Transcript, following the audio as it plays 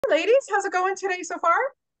ladies. How's it going today so far?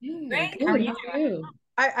 Hey, Great. How are good. you How are doing? you?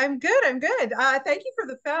 I'm good. I'm good. Thank you for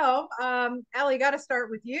the film. Ellie, got to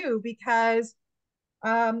start with you because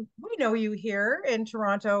we know you here in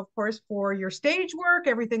Toronto, of course, for your stage work,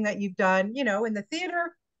 everything that you've done, in the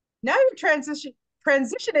theater. Now you're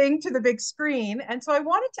transitioning to the big screen. And so I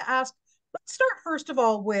wanted to ask, let's start first of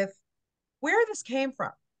all with where this came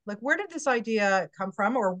from. Like, where did this idea come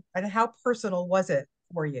from, and how personal was it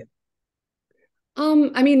for you?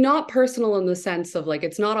 I mean, not personal in the sense of like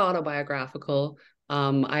it's not autobiographical.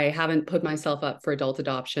 I haven't put myself up for adult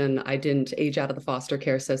adoption. I didn't age out of the foster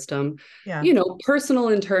care system. Yeah, Personal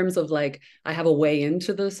in terms of like I have a way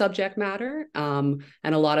into the subject matter. And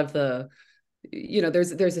a lot of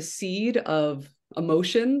there's a seed of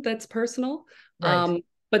emotion that's personal. right.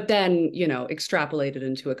 But then, extrapolated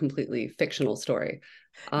into a completely fictional story.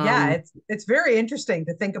 Yeah, Um, it's very interesting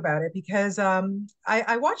to think about it because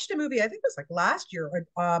I watched a movie, I think it was like last year,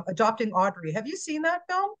 Adopting Audrey. Have you seen that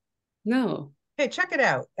film? no. Hey, check it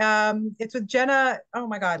out. It's with Jenna. Oh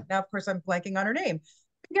my God. Now, of course, I'm blanking on her name.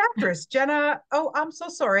 The actress, Jenna. Oh, I'm so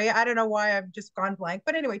sorry. I don't know why I've just gone blank.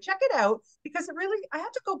 But anyway, check it out because I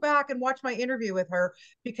had to go back and watch my interview with her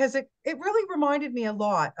because it really reminded me a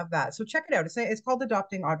lot of that. So check it out. It's called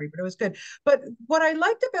Adopting Audrey, but it was good. But what I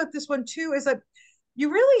liked about this one too is that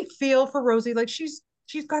you really feel for Rosie. Like she's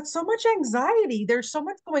got so much anxiety. There's so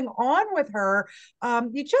much going on with her.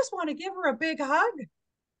 You just want to give her a big hug.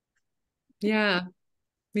 Yeah,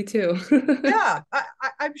 me too. Yeah,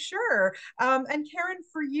 I'm sure. And Karen,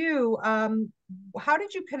 for you, how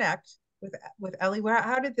did you connect with Ellie?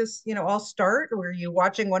 How did this, all start? Were you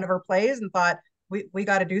watching one of her plays and thought we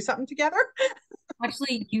got to do something together?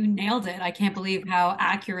 Actually, you nailed it. I can't believe how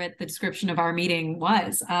accurate the description of our meeting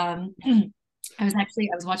was. I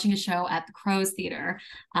was watching a show at the Crows Theater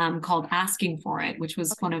called Asking for It, which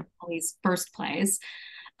was Okay. one of Ellie's first plays.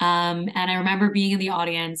 And I remember being in the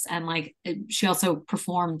audience and like she also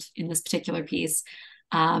performed in this particular piece.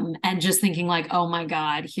 And just thinking like, oh my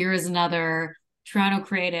God, here is another Toronto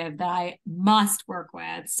creative that I must work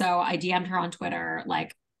with. So I DM'd her on Twitter,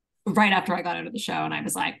 like right after I got out of the show, and I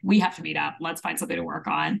was like, we have to meet up. Let's find something to work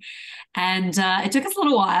on. And it took us a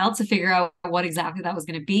little while to figure out what exactly that was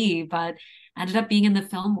going to be, but ended up being in the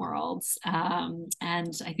film world. And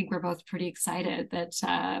I think we're both pretty excited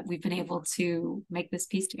that we've been able to make this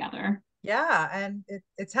piece together. Yeah, and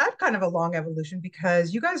it's had kind of a long evolution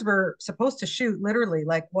because you guys were supposed to shoot literally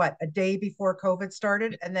like what, a day before COVID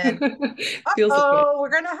started, and then Feels like it. oh, we're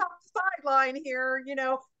gonna have to sideline here.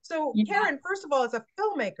 So, Yeah. Karen, first of all, as a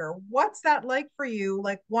filmmaker, what's that like for you?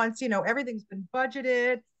 Like once everything's been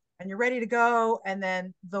budgeted and you're ready to go, and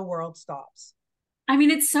then the world stops. I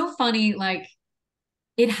mean, it's so funny. Like,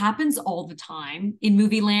 it happens all the time in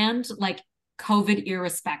movie land, like COVID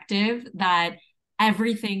irrespective, that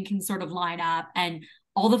everything can sort of line up and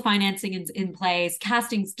all the financing is in place,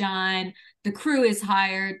 casting's done, the crew is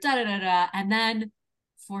hired, da da da da. And then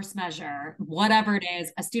force measure, whatever it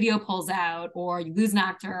is, a studio pulls out or you lose an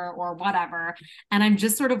actor or whatever. And I'm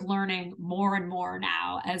just sort of learning more and more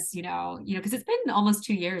now as because it's been almost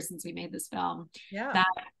 2 years since we made this film, Yeah,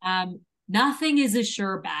 that nothing is a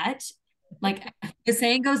sure bet. Like the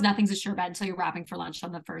saying goes, nothing's a sure bet until you're wrapping for lunch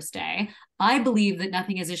on the first day. I believe that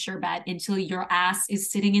nothing is a sure bet until your ass is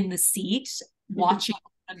sitting in the seat watching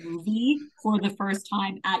a movie for the first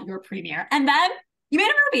time at your premiere. And then you made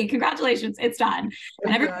a movie. Congratulations, it's done.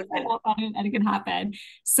 And everybody's like, exactly. well, and it can happen.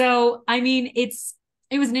 So, I mean, it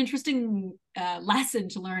was an interesting lesson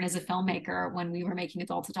to learn as a filmmaker when we were making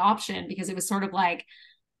adult adoption, because it was sort of like,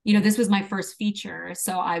 this was my first feature.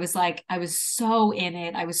 So I was like, I was so in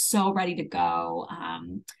it. I was so ready to go,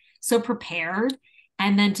 so prepared.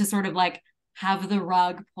 And then to sort of like have the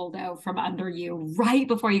rug pulled out from under you right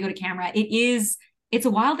before you go to camera. It's a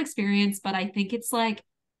wild experience, but I think it's like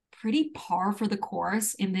pretty par for the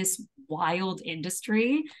course in this wild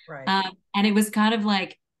industry. Right. And it was kind of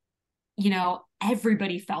like,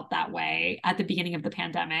 everybody felt that way at the beginning of the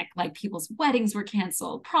pandemic. Like people's weddings were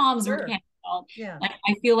canceled, proms were Sure. canceled. Yeah. Like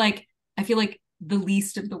I feel like the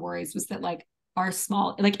least of the worries was that like our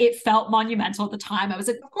small, like it felt monumental at the time. I was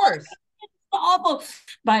like, Of oh, course. it's awful.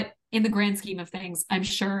 But in the grand scheme of things, I'm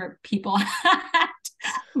sure people had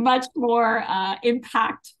much more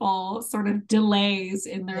impactful sort of delays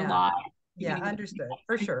in their Yeah. lives Yeah, beginning of the understood.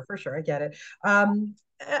 For pandemic. sure, for sure. I get it.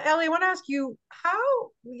 Ellie, I want to ask you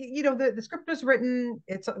how, the script was written,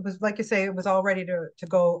 it was like you say, it was all ready to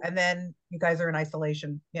go, and then you guys are in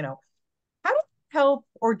isolation. How did it help,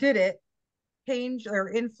 or did it change or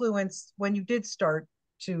influence when you did start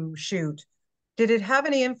to shoot? Did it have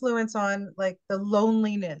any influence on like the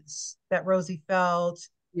loneliness that Rosie felt?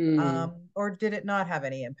 Mm. Or did it not have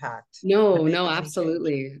any impact No, to make no, any change?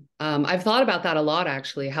 absolutely. I've thought about that a lot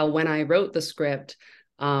actually, how when I wrote the script,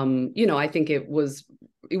 I think it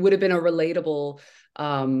would have been a relatable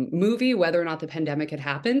movie whether or not the pandemic had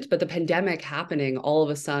happened, but the pandemic happening all of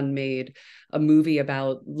a sudden made a movie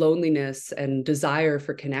about loneliness and desire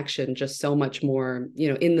for connection just so much more,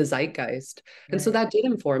 in the zeitgeist. And so Right. that did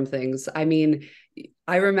inform things. I mean,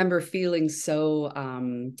 I remember feeling so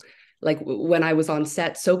like when I was on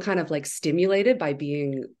set, so kind of like stimulated by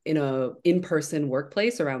being in a in-person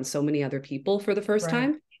workplace around so many other people for the first Right.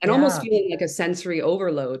 time, and almost Yeah. feeling like a sensory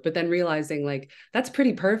overload, but then realizing like that's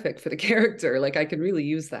pretty perfect for the character. Like I could really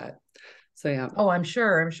use that. So yeah. Oh, I'm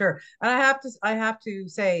sure. I'm sure. And I have to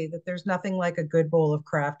say that there's nothing like a good bowl of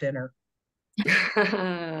Kraft dinner.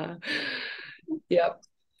 Yep.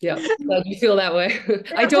 Yep. Glad you feel that way.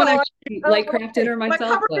 I Yeah, don't well, actually like craft okay, dinner my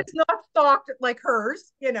myself, cupboard but is not stocked like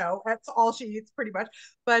hers, that's all she eats pretty much.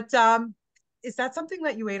 But is that something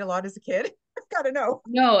that you ate a lot as a kid? I've got to know.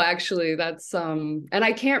 no, actually, that's and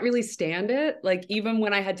I can't really stand it. Like even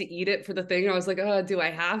when I had to eat it for the thing, I was like, oh, do I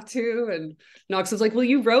have to? And Knox was like, well,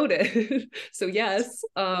 you wrote it. So yes.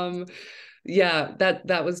 Yeah,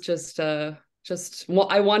 that was just well,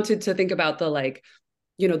 I wanted to think about the like,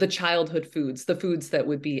 the childhood foods, the foods that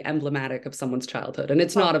would be emblematic of someone's childhood. And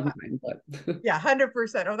it's Oh, not of mine, but yeah, 100%.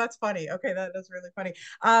 Oh, that's funny. Okay, that's really funny.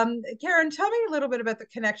 Karen, tell me a little bit about the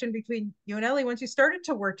connection between you and Ellie once you started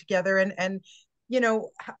to work together, and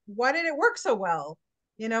why did it work so well?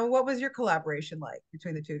 What was your collaboration like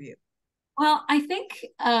between the two of you? Well, I think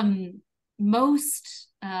most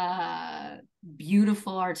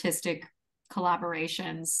beautiful artistic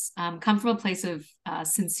collaborations come from a place of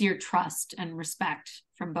sincere trust and respect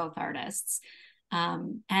from both artists.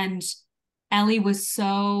 And Ellie was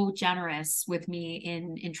so generous with me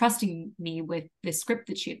in trusting me with the script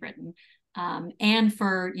that she had written, and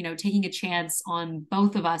for taking a chance on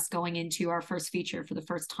both of us going into our first feature for the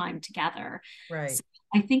first time together. Right. So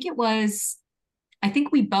I think it was. I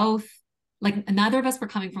think we both like neither of us were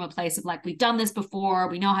coming from a place of like we've done this before,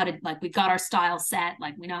 we know how to like we've got our style set,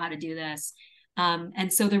 like we know how to do this.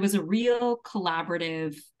 And so there was a real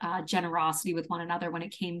collaborative generosity with one another when it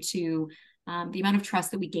came to the amount of trust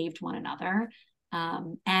that we gave to one another.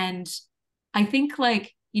 And I think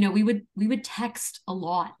like we would text a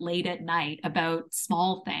lot late at night about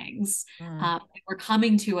small things Mm. that were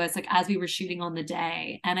coming to us like as we were shooting on the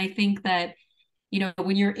day. And I think that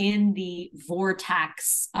when you're in the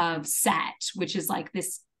vortex of set, which is like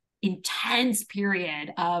this intense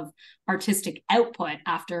period of artistic output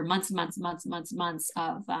after months and months and months and months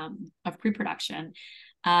and months of pre-production,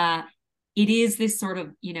 it is this sort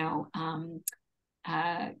of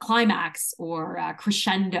climax or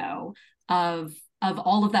crescendo of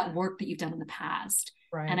all of that work that you've done in the past.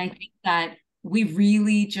 And Right. I think that we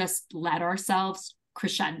really just let ourselves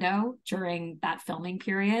crescendo during that filming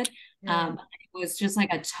period. Yeah. It was just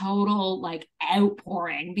like a total like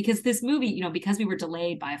outpouring because this movie, because we were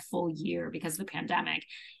delayed by a full year because of the pandemic,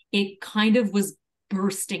 it kind of was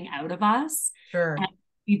bursting out of us. And Sure.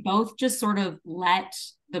 we both just sort of let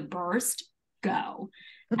the burst go.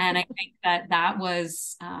 And I think that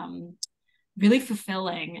was really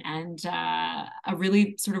fulfilling and a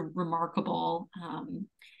really sort of remarkable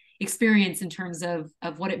experience in terms of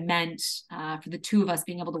what it meant for the two of us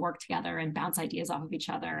being able to work together and bounce ideas off of each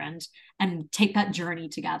other and take that journey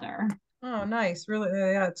together. Oh, nice. Really,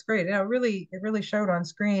 yeah, it's great. Yeah, it really showed on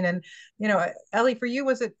screen. And, Ellie, for you,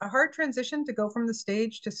 was it a hard transition to go from the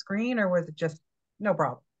stage to screen, or was it just no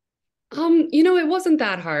problem? It wasn't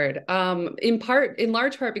that hard. In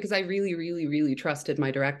large part because I really, really, really trusted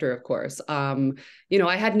my director, of course.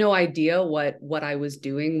 I had no idea what I was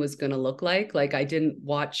doing was gonna look like. Like I didn't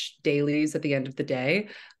watch dailies at the end of the day.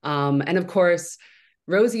 And of course,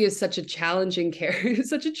 Rosie is such a challenging character,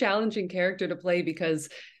 such a challenging character to play because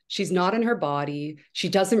she's not in her body. She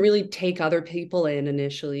doesn't really take other people in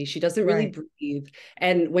initially. She doesn't really Right. breathe.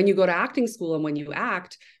 And when you go to acting school and when you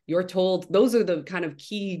act, you're told those are the kind of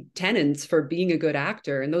key tenets for being a good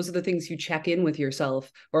actor. And those are the things you check in with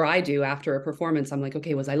yourself, or I do after a performance. I'm like,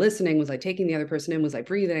 okay, was I listening? Was I taking the other person in? Was I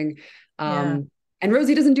breathing? Yeah. And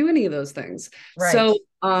Rosie doesn't do any of those things. Right. So,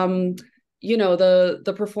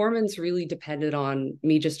 the performance really depended on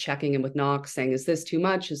me just checking in with Knox, saying, is this too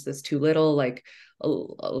much? Is this too little? Like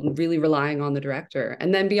really relying on the director.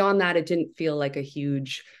 And then beyond that, it didn't feel like a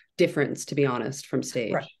huge difference, to be honest, from Right.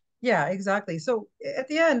 stage. Yeah, exactly. So at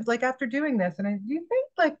the end, like after doing this, and do you think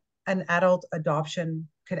like an adult adoption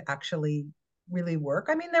could actually really work?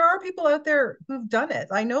 I mean, there are people out there who've done it.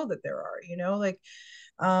 I know that there are, like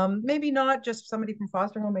Maybe not just somebody from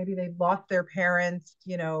foster home, maybe they lost their parents,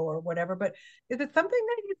 or whatever, but is it something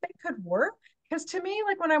that you think could work? Because to me,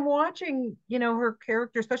 like when I'm watching, her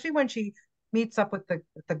character, especially when she meets up with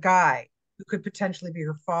the guy who could potentially be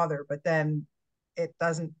her father, but then it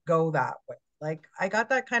doesn't go that way. Like I got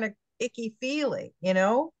that kind of icky feeling.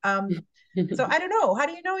 So I don't know. How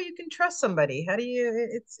do you know you can trust somebody? How do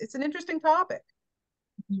you? It's an interesting topic.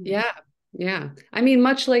 Yeah. Yeah. I mean,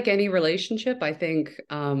 much like any relationship, I think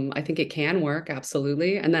it can work,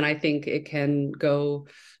 absolutely. And then I think it can go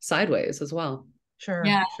sideways as well. Sure,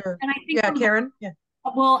 Yeah. sure. And I think Yeah, Karen. Yeah.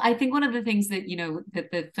 well, I think one of the things that,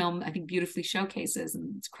 that the film, I think, beautifully showcases,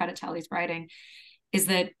 and it's credit to Ellie's writing, is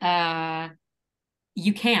that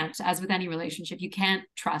you can't, as with any relationship, you can't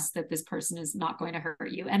trust that this person is not going to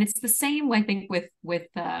hurt you. And it's the same, I think, with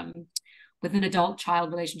an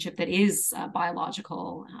adult-child relationship that is a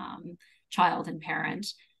biological child and parent.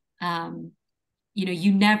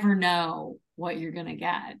 You never know what you're going to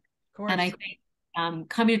get. Of course. And I think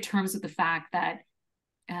coming to terms with the fact that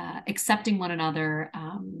accepting one another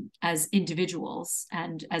as individuals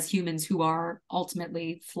and as humans who are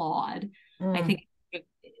ultimately flawed. I think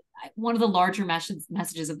one of the larger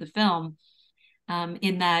messages of the film,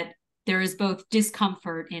 in that there is both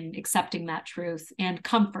discomfort in accepting that truth and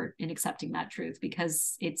comfort in accepting that truth,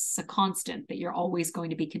 because it's a constant that you're always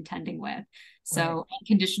going to be contending with. So right.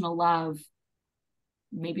 Unconditional love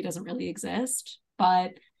maybe doesn't really exist,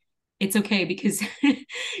 but it's okay, because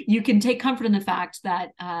you can take comfort in the fact that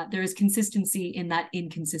there is consistency in that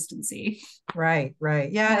inconsistency. Right,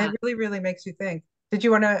 right. Yeah, it really, really makes you think. Did you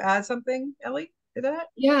want to add something, Ellie, to that?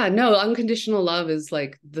 Yeah, no, unconditional love is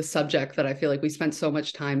like the subject that I feel like we spent so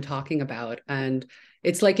much time talking about. And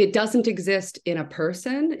it's like it doesn't exist in a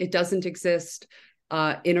person, it doesn't exist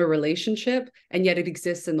in a relationship, and yet it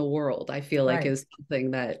exists in the world, I feel like is something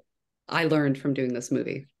that I learned from doing this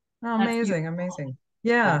movie. Oh, amazing, amazing.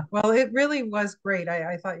 Yeah, well, it really was great.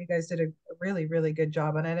 I thought you guys did a really, really good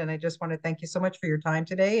job on it. And I just want to thank you so much for your time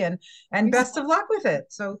today, and best of luck with it.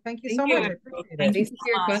 So thank you so much. I appreciate it. Thank you Thanks for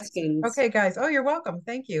your questions. Okay, guys. Oh, you're welcome.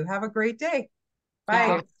 Thank you. Have a great day.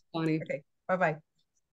 Bye. Bonnie. Okay, bye-bye.